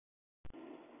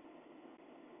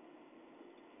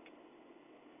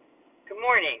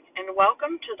morning, and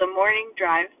welcome to the Morning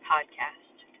Drive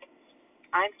podcast.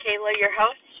 I'm Kayla, your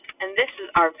host, and this is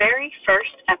our very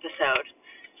first episode.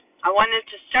 I wanted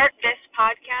to start this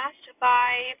podcast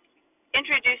by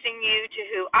introducing you to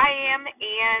who I am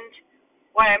and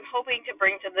what I'm hoping to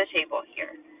bring to the table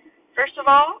here. First of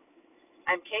all,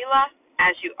 I'm Kayla.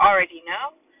 As you already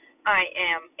know, I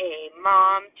am a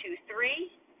mom to 3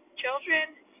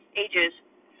 children, ages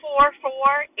 4, 4,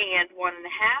 and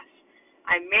 1.5.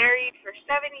 I'm married for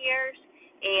 7 years,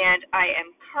 and I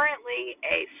am currently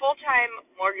a full-time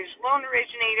mortgage loan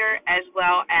originator as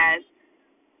well as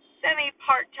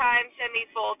semi-part-time,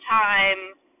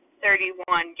 semi-full-time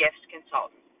 31 gifts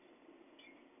consultant.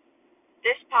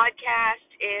 This podcast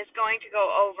is going to go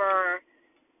over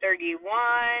 31,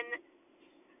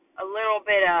 a little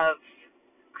bit of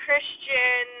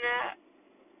Christian,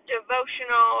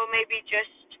 devotional, maybe just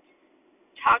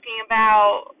talking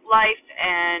about life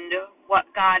and what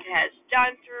God has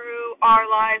done through our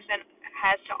lives and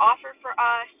has to offer for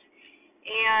us,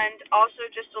 and also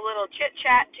just a little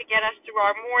chit-chat to get us through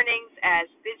our mornings as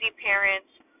busy parents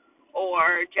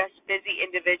or just busy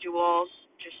individuals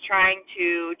just trying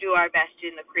to do our best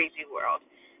in the crazy world.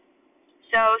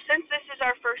 So since this is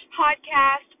our first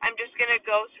podcast, I'm just going to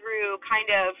go through kind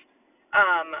of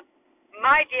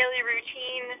my daily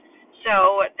routine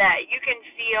so that you can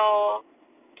feel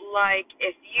like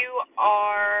if you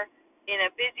are in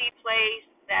a busy place,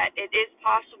 that it is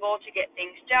possible to get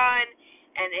things done,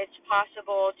 and it's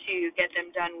possible to get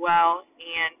them done well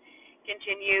and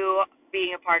continue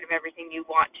being a part of everything you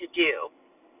want to do.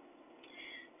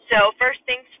 So first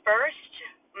things first,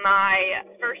 my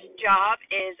first job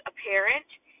is a parent,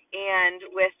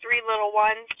 and with 3 little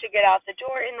ones to get out the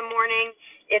door in the morning,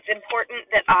 it's important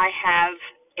that I have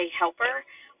a helper,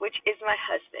 which is my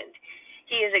husband.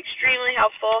 He is extremely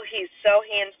helpful. He's so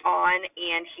hands-on,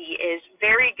 and he is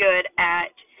very good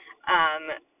at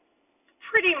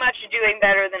pretty much doing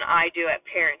better than I do at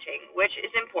parenting, which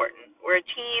is important. We're a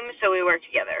team, so we work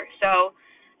together. So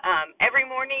every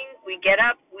morning we get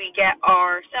up, we get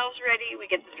ourselves ready, we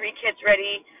get the 3 kids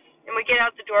ready, and we get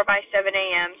out the door by 7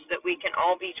 a.m. so that we can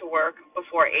all be to work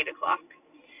before 8 o'clock.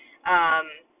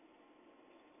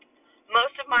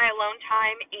 Most of my alone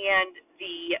time, and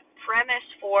the premise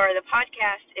for the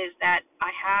podcast is that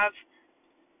I have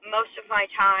most of my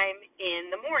time in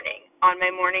the morning on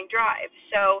my morning drive.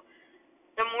 So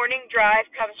the morning drive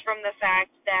comes from the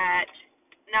fact that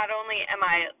not only am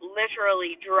I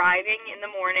literally driving in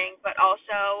the morning, but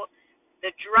also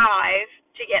the drive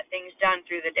to get things done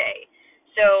through the day.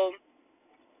 So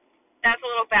that's a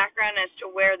little background as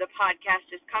to where the podcast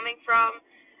is coming from.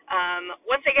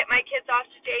 Once I get my kids off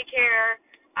to daycare,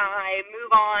 I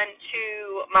move on to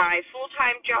my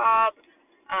full-time job,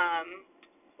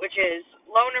 which is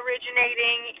loan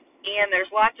originating, and there's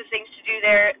lots of things to do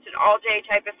there. It's an all-day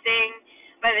type of thing.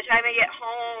 By the time I get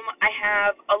home, I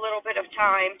have a little bit of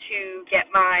time to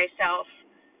get myself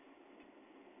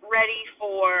ready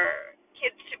for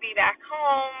kids to be back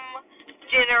home,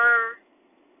 dinner,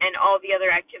 and all the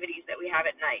other activities that we have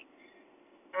at night.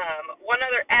 One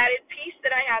other added piece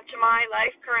that I have to my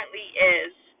life currently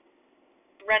is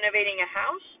renovating a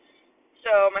house.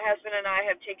 So my husband and I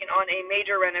have taken on a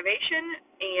major renovation,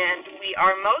 and we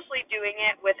are mostly doing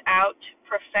it without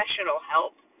professional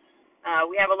help.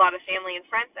 We have a lot of family and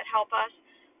friends that help us,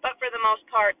 but for the most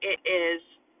part it is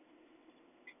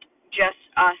just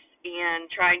us and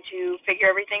trying to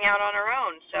figure everything out on our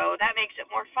own. So that makes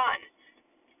it more fun.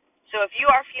 So if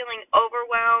you are feeling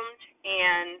overwhelmed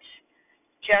and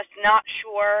just not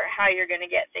sure how you're going to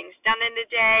get things done in the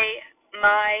day,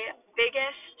 my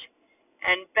biggest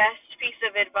and best piece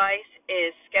of advice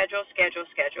is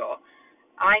schedule.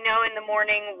 I know in the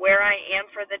morning where I am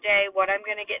for the day, what I'm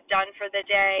going to get done for the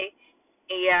day,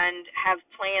 and have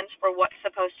plans for what's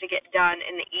supposed to get done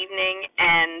in the evening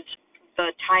and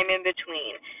the time in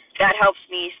between. That helps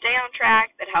me stay on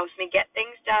track, that helps me get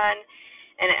things done,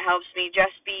 and it helps me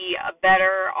just be a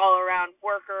better all-around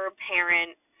worker,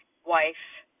 parent, wife,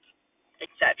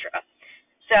 etc.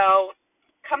 So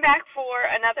come back for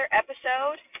another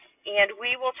episode, and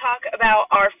we will talk about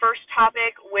our first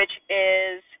topic, which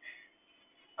is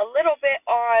a little bit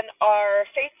on our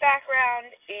faith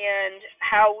background and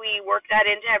how we work that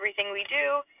into everything we do,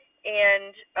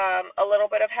 and a little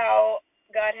bit of how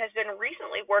God has been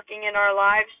recently working in our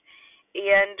lives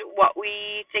and what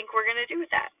we think we're going to do with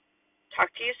that.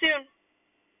 Talk to you soon.